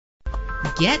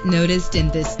Get noticed in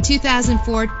this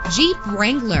 2004 Jeep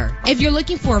Wrangler. If you're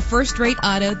looking for a first-rate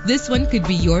auto, this one could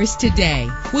be yours today.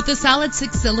 With a solid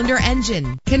 6-cylinder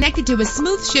engine connected to a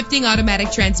smooth shifting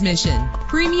automatic transmission,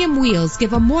 premium wheels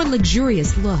give a more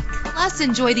luxurious look. Plus,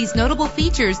 enjoy these notable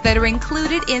features that are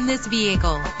included in this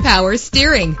vehicle: power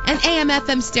steering, an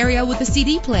AM/FM stereo with a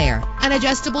CD player, an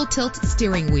adjustable tilt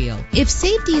steering wheel. If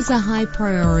safety is a high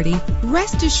priority,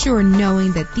 rest assured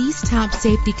knowing that these top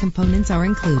safety components are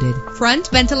included: front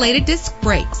ventilated disc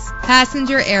brakes,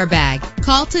 passenger airbag.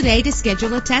 Call today to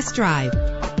schedule a test drive.